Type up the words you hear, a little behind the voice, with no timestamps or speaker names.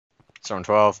Storm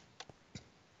 12.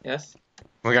 Yes.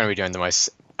 We're going to be doing the most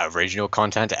original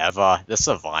content ever. The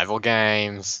survival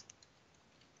games.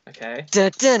 Okay.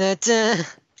 Dun, dun, dun, dun.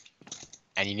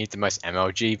 And you need the most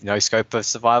MLG no-scope of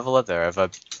survivaler there ever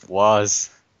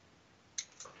was.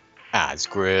 Adz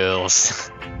Grills.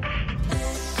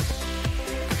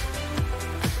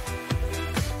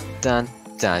 Dun,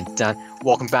 dun, dun.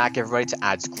 Welcome back, everybody, to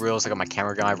Adz Grills. I got my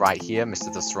camera guy right here,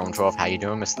 Mr. The Storm 12. How you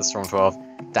doing, Mr. The Storm 12?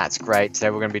 That's great. Today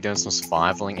we're going to be doing some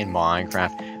survivaling in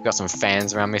Minecraft. We've got some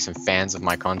fans around me, some fans of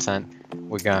my content.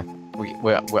 We're gonna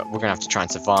have to try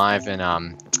and survive in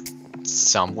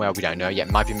somewhere we don't know yet.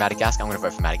 It might be Madagascar. I'm gonna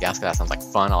vote for Madagascar. That sounds like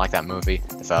fun. I like that movie.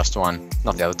 The first one,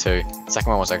 not the other two. The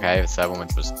second one was okay. The third one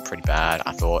was pretty bad,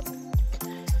 I thought.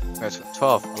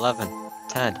 12, 11,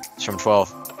 10. Storm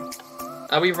 12.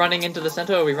 Are we running into the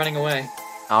center or are we running away?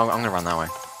 I'm gonna run that way.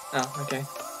 Oh, okay.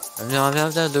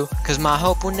 Cause my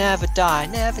hope will never die,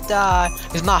 never die.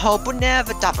 Cause my hope will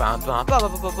never die. Come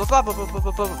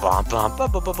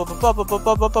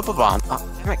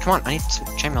on, I need some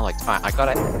chainmail legs. Alright, I got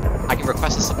it. I can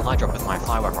request a supply drop with my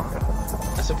flyware rocket.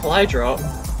 A supply drop?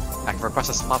 I can request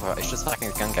a supply drop. It's just like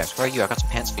a gun case. Where are you? I got some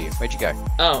pants for you. Where'd you go?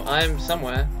 Oh, I'm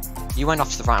somewhere. You went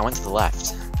off to the right. I went to the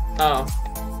left. Oh.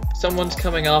 Someone's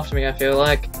coming after me, I feel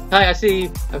like. Hi, I see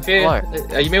you. I'm here.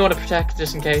 You may want to protect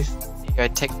just in case. Go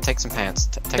take some pants.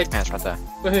 Take the pants right there.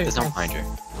 Woohoo. There's no one behind you.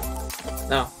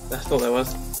 No, I thought there was.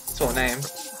 Saw a name.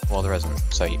 Well, there isn't.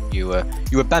 So you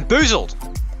were bamboozled.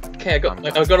 Okay, I got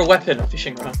a weapon, a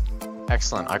fishing rod.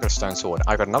 Excellent. I got a stone sword.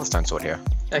 I got another stone sword here.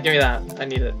 Yeah, give me that. I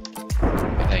need it.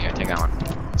 Okay, there you go. Take that one.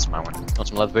 That's my one. Want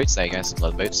some leather boots? There you go. Some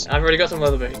leather boots. I've already got some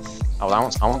leather boots. Oh, I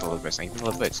want the leather boots. Give me the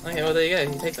leather boots. Okay, well there you go.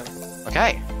 You take them.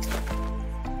 Okay.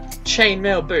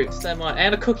 Chainmail boots. They're mine,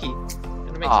 and a cookie.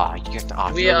 Ah, you have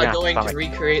to. We are going to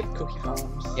recreate cookie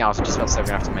farms. Yeah, I was just about to say we're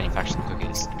gonna have to manufacture the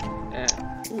cookies. Yeah.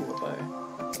 Ooh, a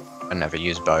bow. I never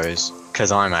use bows,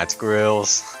 cause I'm Adz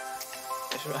Grills.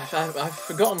 I've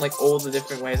forgotten like all the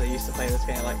different ways I used to play this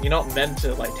game. Like, you're not meant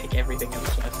to like take everything in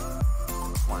the quest.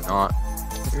 Why not?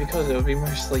 Because it would be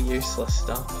mostly useless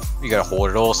stuff. You gotta hoard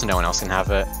it all so no one else can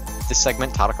have it. This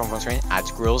segment, title comes on screen,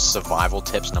 Adz Grills survival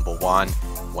tips number 1.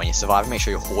 When you're surviving, make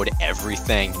sure you hoard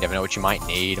everything. You never know what you might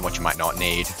need and what you might not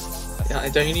need. Yeah,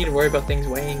 don't you need to worry about things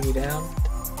weighing you down?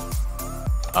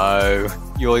 Oh,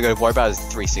 you all you gotta worry about is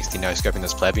 360 no scoping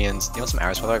those plebeians. You want some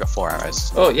arrows? Well, I got 4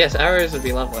 arrows. Oh yes, arrows would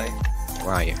be lovely.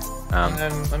 Where are you?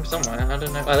 I'm somewhere. I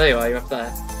don't know. Oh, there you are. You're up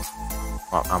there.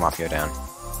 Well, I'm up here down.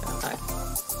 Hi.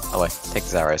 Oh wait, take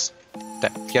these arrows.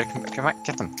 Get them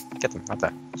right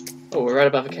there. Oh, we're right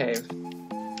above a cave.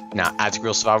 Now, Adz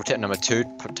Grills survival tip number 2,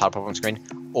 title pop on screen.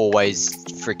 Always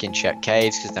freaking check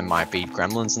caves because there might be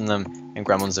gremlins in them, and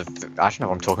gremlins have. I don't know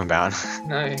what I'm talking about.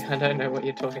 No, I don't know what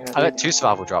you're talking about. I got 2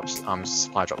 survival drops,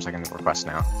 supply drops I can request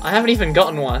now. I haven't even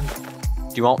gotten one.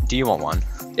 Do you want one?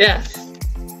 Yes.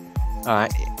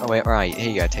 Alright, oh wait, where are you? Here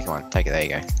you go, take one. Take it, there you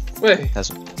go. Woo.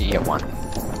 You get one.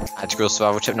 Adz Grills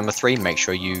survival tip number 3, make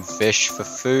sure you fish for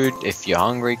food if you're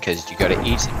hungry, because you gotta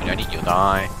eat. If you don't eat, you'll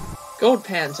die. Gold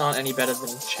pants aren't any better than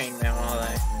chainmail, are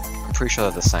they? I'm pretty sure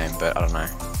they're the same, but I don't know.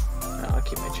 No, I'll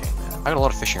keep my chainmail. I got a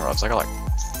lot of fishing rods. I got like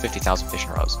 50,000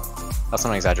 fishing rods. That's not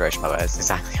an exaggeration, by the way. That's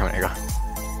exactly how many I got.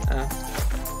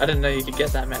 I didn't know you could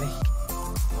get that many.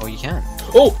 Well, you can.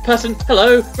 Oh, person!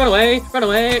 Hello! Run away! Run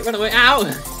away! Run away! Ow!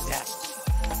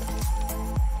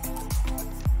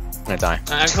 I'm gonna die.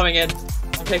 I'm coming in.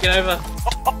 I'm taking over.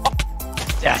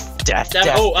 Death.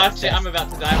 Oh, actually, I'm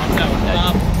about to die. Oh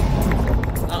no.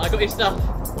 I got your stuff.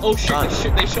 Oh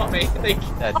shoot! They shot me.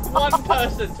 One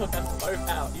person took us both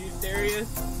out. Are you serious?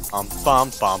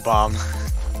 Bum.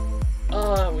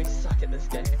 Oh, we suck at this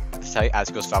game. Let's tell you,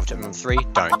 Adz Grills survival tip number 3,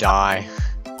 don't die.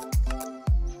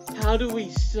 How do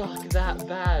we suck that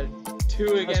bad?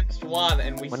 2 against 1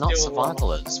 and we We're not still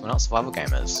survivalers. lost. We're not survival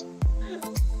gamers.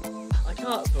 I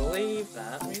can't believe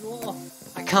that. We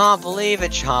lost. I can't believe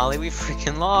it, Charlie. We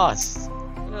freaking lost.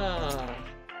 Ah.